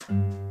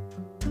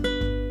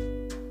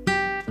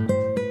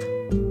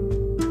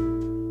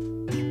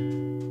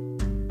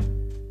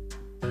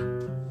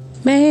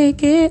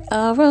Make it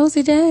a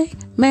rosy day.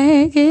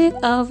 Make it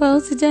a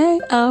rosy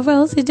day. A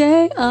rosy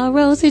day. A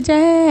rosy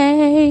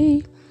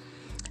day.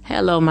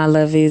 Hello, my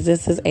lovies.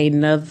 This is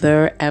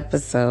another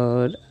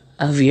episode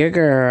of your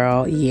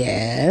girl,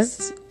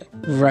 yes,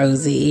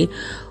 Rosie,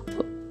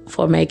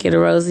 for Make It a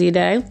Rosy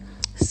Day.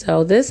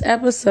 So this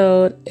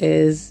episode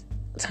is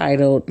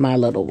titled My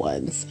Little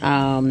Ones.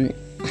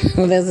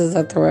 This is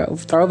a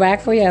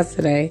throwback for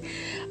yesterday,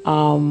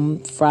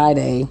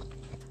 Friday.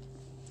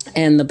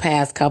 And the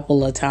past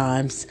couple of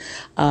times,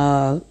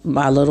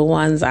 my little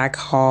ones, I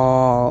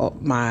call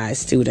my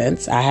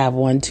students. I have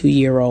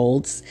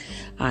 2-year-olds.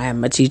 I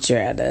am a teacher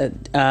at a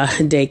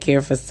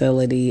daycare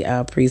facility,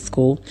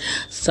 preschool.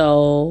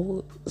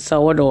 So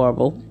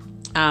adorable.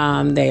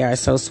 They are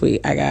so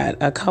sweet. I got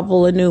a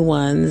couple of new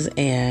ones,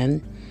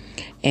 and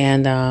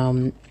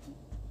I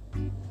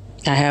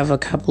have a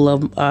couple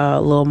of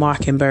little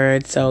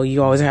mockingbirds. So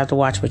you always have to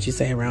watch what you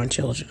say around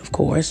children, of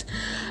course.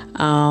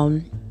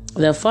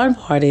 The fun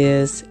part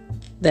is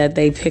that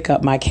they pick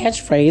up my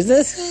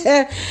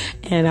catchphrases,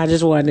 and I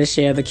just wanted to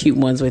share the cute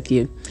ones with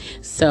you.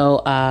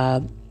 So I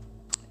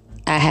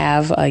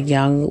have a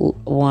young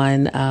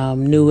one,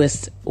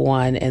 newest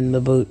one in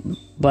the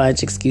bunch,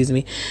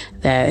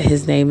 that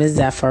his name is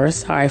Zephyr.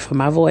 Sorry for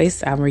my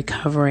voice. I'm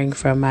recovering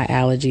from my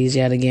allergies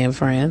yet again,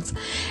 friends.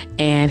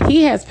 And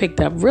he has picked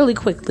up really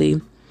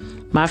quickly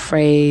my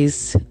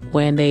phrase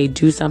when they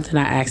do something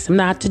I ask them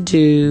not to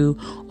do,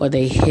 or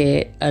they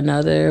hit one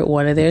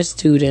of their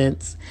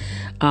students,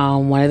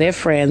 one of their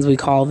friends. We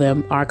call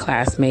them our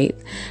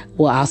classmates.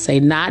 Well, I'll say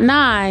not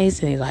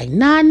nice, and they're like,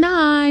 not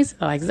nice.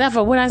 I'm like,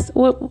 Zephyr,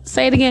 what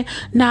say it again?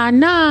 Not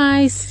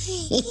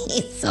nice.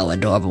 It's so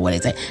adorable when they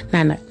say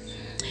not nice.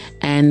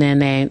 And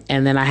then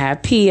I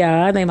have Pia,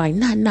 and they're like,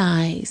 not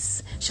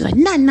nice. She's like,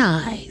 not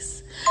nice.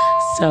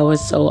 So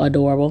it's so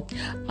adorable.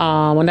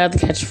 Another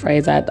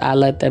catchphrase, I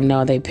let them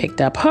know they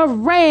picked up,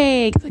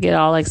 hooray! They get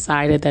all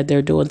excited that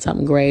they're doing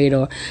something great,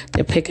 or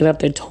they're picking up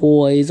their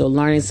toys or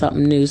learning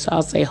something new. So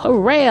I'll say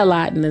hooray a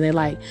lot, and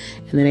then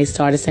they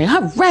started saying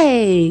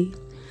hooray.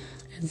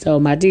 And so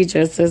my teacher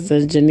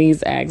assistant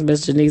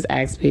Miss Janice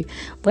asked me,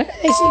 where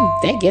did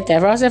they get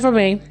that from? I said, from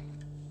me.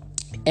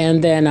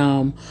 And then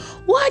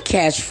one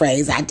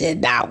catchphrase I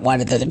did not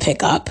want them to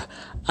pick up.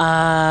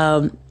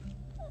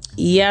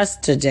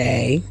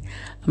 Yesterday,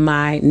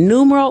 my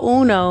numero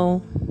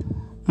uno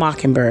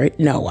mockingbird,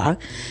 Noah,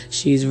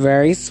 she's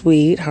very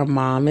sweet. Her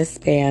mom is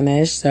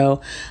Spanish,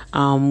 so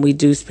we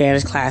do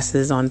Spanish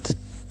classes on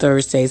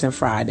Thursdays and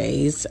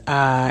Fridays.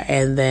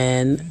 And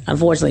then,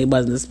 unfortunately, it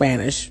wasn't the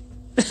Spanish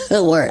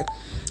word.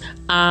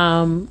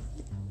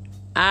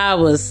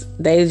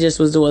 They just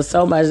was doing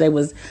so much.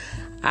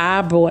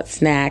 I brought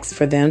snacks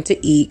for them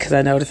to eat because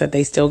I noticed that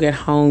they still get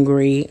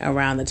hungry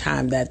around the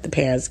time that the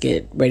parents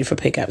get ready for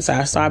pickup. So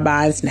I started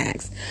buying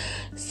snacks.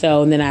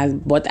 So then I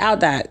bought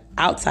the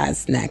outside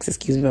snacks,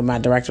 but my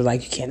director was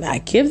like, you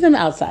cannot give them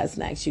outside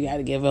snacks. You got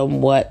to give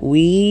them what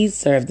we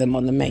serve them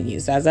on the menu.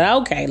 So I said,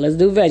 okay, let's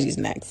do veggie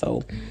snacks.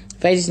 So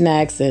veggie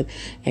snacks and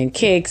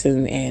Kix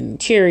and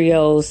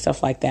Cheerios,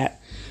 stuff like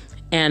that.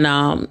 And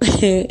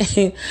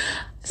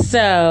so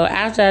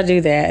after I do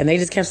that, and they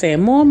just kept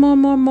saying more, and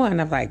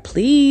I'm like,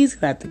 please,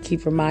 I have to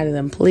keep reminding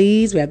them,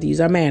 please, we have to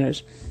use our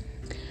manners.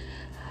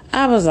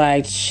 I was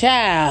like,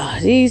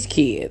 child, these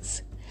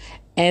kids.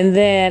 And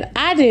then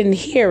I didn't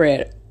hear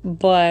it,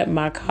 but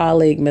my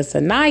colleague, Miss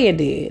Anaya,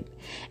 did.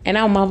 And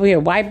I'm over here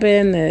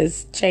wiping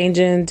this,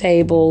 changing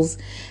tables,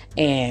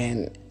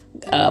 and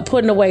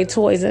putting away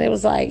toys. And it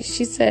was like,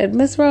 she said,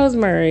 Miss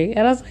Rosemary.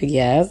 And I was like,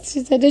 yes.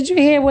 She said, did you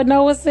hear what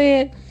Noah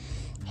said?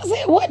 I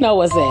said, what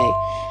Noah said?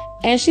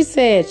 And she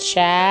said,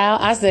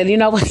 child. I said, you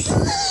know what?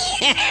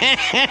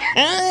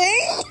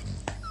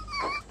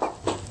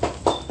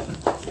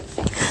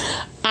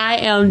 I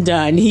am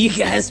done. You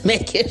guys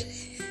make it.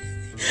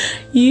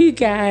 You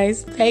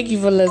guys, thank you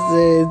for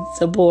listening,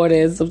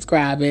 supporting,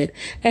 subscribing.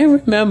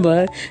 And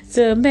remember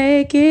to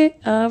make it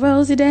a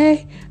rosy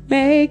day.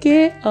 Make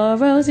it a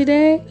rosy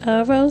day,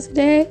 a rosy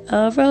day,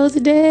 a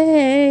rosy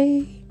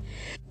day.